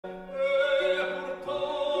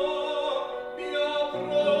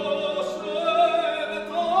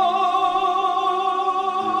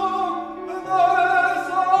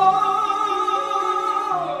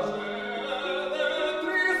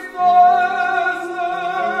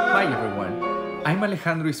Hi everyone, I'm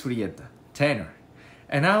Alejandro Izurieta, tenor,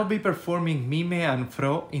 and I'll be performing Mime and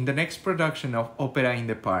Fro in the next production of Opera in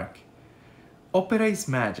the Park. Opera is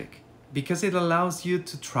magic because it allows you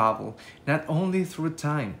to travel not only through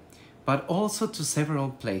time, but also to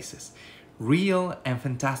several places, real and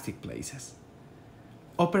fantastic places.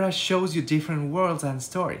 Opera shows you different worlds and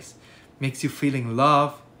stories, makes you feel in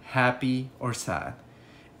love, happy or sad.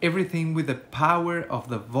 Everything with the power of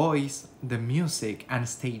the voice, the music and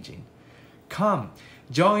staging. Come,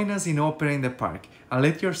 join us in Opera in the Park and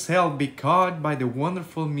let yourself be caught by the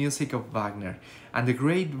wonderful music of Wagner and the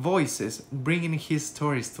great voices bringing his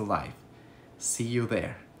stories to life. See you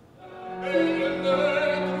there.